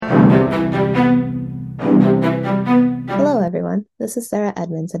This is Sarah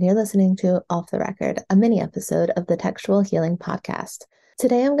Edmonds, and you're listening to Off the Record, a mini episode of the Textual Healing Podcast.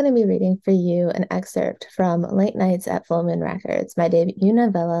 Today, I'm going to be reading for you an excerpt from Late Nights at Full Moon Records, my debut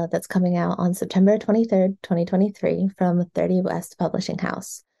novella that's coming out on September 23rd, 2023, from 30 West Publishing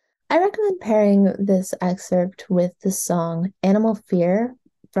House. I recommend pairing this excerpt with the song Animal Fear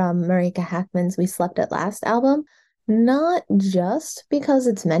from Marika Hackman's We Slept at Last album, not just because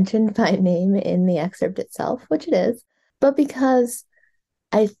it's mentioned by name in the excerpt itself, which it is, but because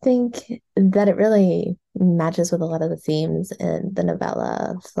I think that it really matches with a lot of the themes in the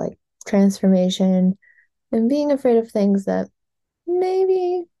novella of like transformation and being afraid of things that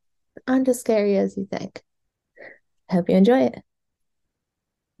maybe aren't as scary as you think. I hope you enjoy it.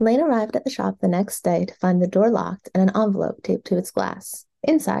 Lane arrived at the shop the next day to find the door locked and an envelope taped to its glass.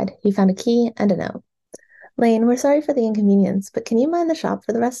 Inside, he found a key and a note. Lane, we're sorry for the inconvenience, but can you mind the shop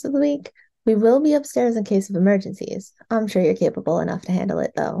for the rest of the week? We will be upstairs in case of emergencies. I'm sure you're capable enough to handle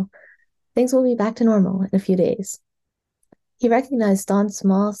it, though. Things will be back to normal in a few days. He recognized Dawn's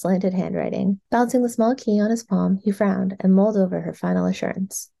small, slanted handwriting. Bouncing the small key on his palm, he frowned and mulled over her final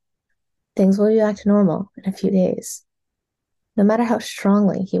assurance. Things will be back to normal in a few days. No matter how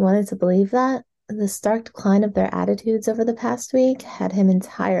strongly he wanted to believe that, the stark decline of their attitudes over the past week had him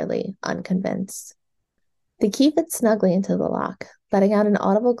entirely unconvinced. The key fit snugly into the lock, letting out an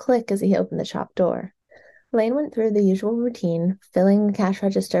audible click as he opened the shop door. Lane went through the usual routine, filling the cash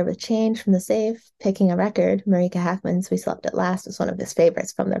register with change from the safe, picking a record. Marika Hackman's We Slept at Last was one of his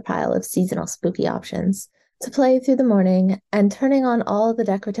favorites from their pile of seasonal spooky options, to play through the morning, and turning on all the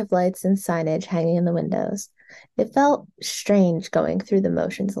decorative lights and signage hanging in the windows. It felt strange going through the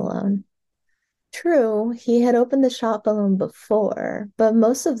motions alone. True, he had opened the shop alone before, but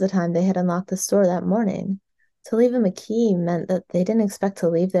most of the time they had unlocked the store that morning. To leave him a key meant that they didn't expect to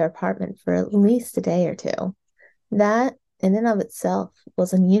leave their apartment for at least a day or two. That, in and of itself,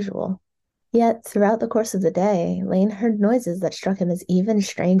 was unusual. Yet, throughout the course of the day, Lane heard noises that struck him as even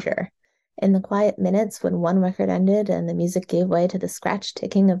stranger. In the quiet minutes when one record ended and the music gave way to the scratch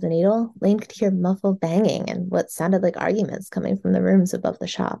ticking of the needle, Lane could hear muffled banging and what sounded like arguments coming from the rooms above the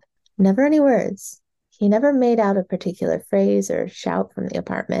shop. Never any words. He never made out a particular phrase or shout from the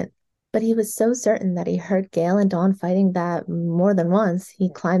apartment. But he was so certain that he heard Gail and Dawn fighting that, more than once, he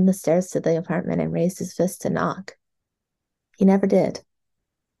climbed the stairs to the apartment and raised his fist to knock. He never did.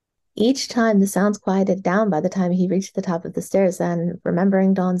 Each time the sounds quieted down by the time he reached the top of the stairs, and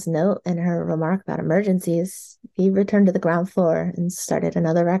remembering Dawn's note and her remark about emergencies, he returned to the ground floor and started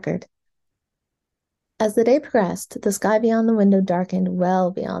another record. As the day progressed, the sky beyond the window darkened well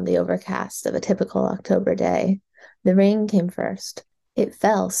beyond the overcast of a typical October day. The rain came first. It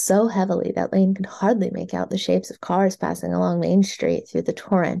fell so heavily that Lane could hardly make out the shapes of cars passing along Main Street through the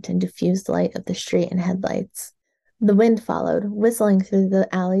torrent and diffused light of the street and headlights. The wind followed, whistling through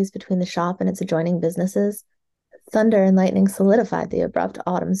the alleys between the shop and its adjoining businesses. Thunder and lightning solidified the abrupt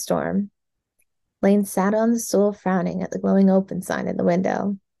autumn storm. Lane sat on the stool, frowning at the glowing open sign in the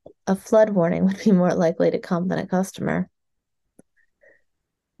window. A flood warning would be more likely to come than a customer.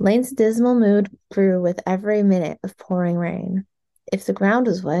 Lane's dismal mood grew with every minute of pouring rain. If the ground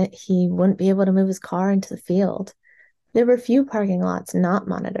was wet, he wouldn't be able to move his car into the field. There were few parking lots not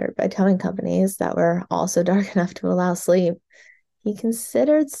monitored by towing companies that were also dark enough to allow sleep. He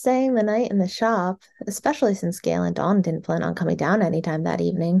considered staying the night in the shop, especially since Gail and Dawn didn't plan on coming down anytime that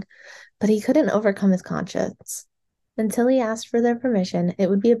evening, but he couldn't overcome his conscience. Until he asked for their permission, it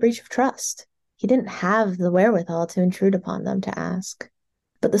would be a breach of trust. He didn't have the wherewithal to intrude upon them to ask.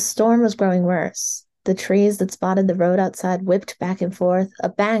 But the storm was growing worse. The trees that spotted the road outside whipped back and forth. A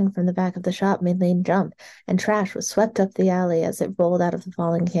bang from the back of the shop made Lane jump, and trash was swept up the alley as it rolled out of the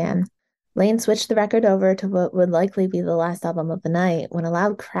falling can. Lane switched the record over to what would likely be the last album of the night when a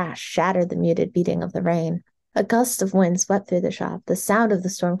loud crash shattered the muted beating of the rain. A gust of wind swept through the shop, the sound of the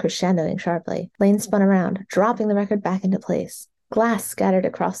storm crescendoing sharply. Lane spun around, dropping the record back into place. Glass scattered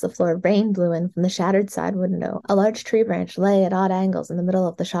across the floor. Rain blew in from the shattered side window. A large tree branch lay at odd angles in the middle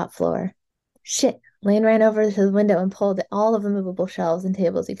of the shop floor. Shit! Lane ran over to the window and pulled all of the movable shelves and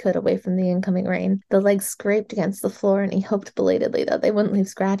tables he could away from the incoming rain. The legs scraped against the floor, and he hoped belatedly that they wouldn't leave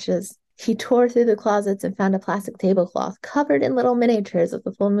scratches. He tore through the closets and found a plastic tablecloth covered in little miniatures of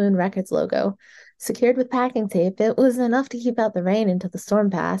the Full Moon Records logo. Secured with packing tape, it was enough to keep out the rain until the storm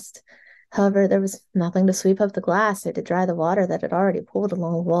passed. However, there was nothing to sweep up the glass or to dry the water that had already pooled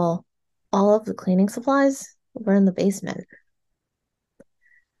along the wall. All of the cleaning supplies were in the basement.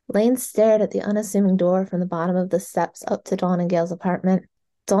 Lane stared at the unassuming door from the bottom of the steps up to Dawn and Gail's apartment.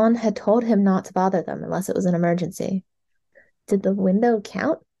 Dawn had told him not to bother them unless it was an emergency. Did the window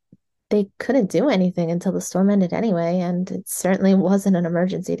count? They couldn't do anything until the storm ended anyway, and it certainly wasn't an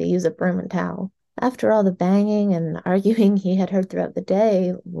emergency to use a broom and towel. After all the banging and arguing he had heard throughout the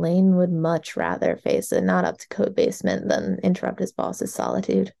day, Lane would much rather face a not up to code basement than interrupt his boss's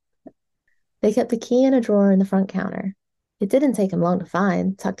solitude. They kept the key in a drawer in the front counter. It didn't take him long to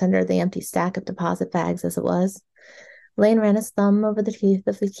find, tucked under the empty stack of deposit bags as it was. Lane ran his thumb over the teeth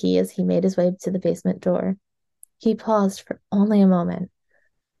of the key as he made his way to the basement door. He paused for only a moment,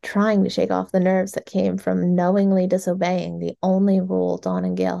 trying to shake off the nerves that came from knowingly disobeying the only rule Dawn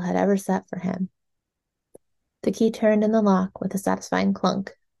and Gale had ever set for him. The key turned in the lock with a satisfying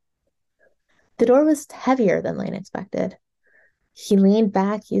clunk. The door was heavier than Lane expected. He leaned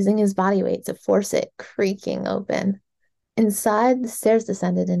back, using his body weight to force it creaking open. Inside, the stairs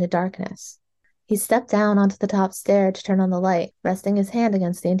descended into darkness. He stepped down onto the top stair to turn on the light, resting his hand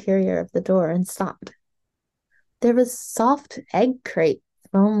against the interior of the door, and stopped. There was soft egg crate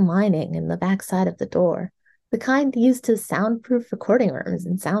foam lining in the back side of the door, the kind used to soundproof recording rooms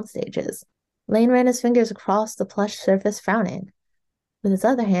and sound stages. Lane ran his fingers across the plush surface, frowning. With his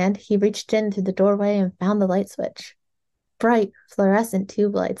other hand, he reached in through the doorway and found the light switch. Bright, fluorescent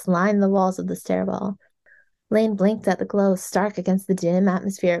tube lights lined the walls of the stairwell. Lane blinked at the glow stark against the dim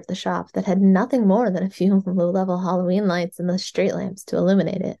atmosphere of the shop that had nothing more than a few low-level Halloween lights and the street lamps to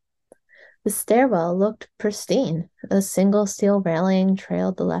illuminate it. The stairwell looked pristine. A single steel railing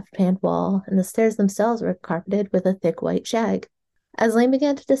trailed the left-hand wall, and the stairs themselves were carpeted with a thick white shag. As Lane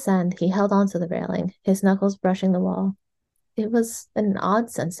began to descend, he held onto the railing, his knuckles brushing the wall. It was an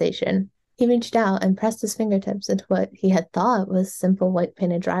odd sensation. He reached out and pressed his fingertips into what he had thought was simple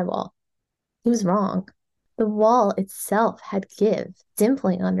white-painted drywall. He was wrong. The wall itself had give,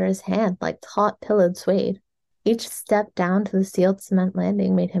 dimpling under his hand like taut pillowed suede. Each step down to the sealed cement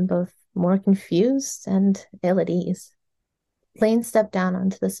landing made him both more confused and ill at ease. Lane stepped down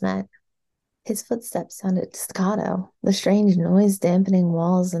onto the cement. His footsteps sounded staccato, the strange noise-dampening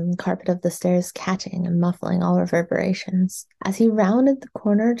walls and carpet of the stairs catching and muffling all reverberations. As he rounded the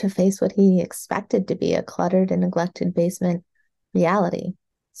corner to face what he expected to be a cluttered and neglected basement, reality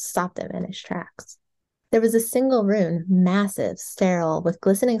stopped him in his tracks. There was a single room, massive, sterile, with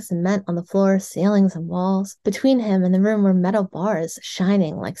glistening cement on the floor, ceilings, and walls. Between him and the room were metal bars,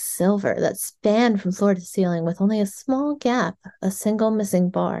 shining like silver, that spanned from floor to ceiling with only a small gap, a single missing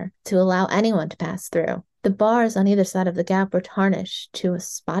bar, to allow anyone to pass through. The bars on either side of the gap were tarnished to a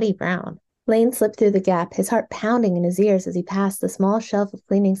spotty brown. Lane slipped through the gap, his heart pounding in his ears as he passed the small shelf of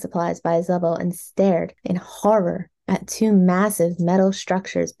cleaning supplies by his elbow and stared in horror at two massive metal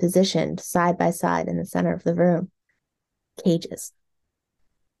structures positioned side by side in the center of the room. Cages.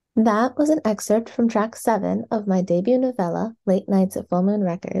 That was an excerpt from track 7 of my debut novella, Late Nights at Full Moon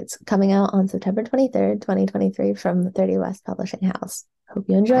Records, coming out on September 23rd, 2023 from the 30 West Publishing House. Hope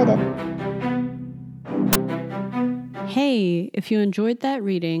you enjoyed it. Hey, if you enjoyed that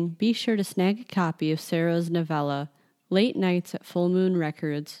reading, be sure to snag a copy of Sarah's novella, Late Nights at Full Moon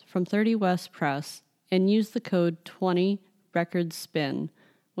Records from 30 West Press, and use the code 20RECORDSPIN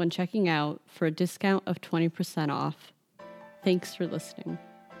when checking out for a discount of 20% off. Thanks for listening.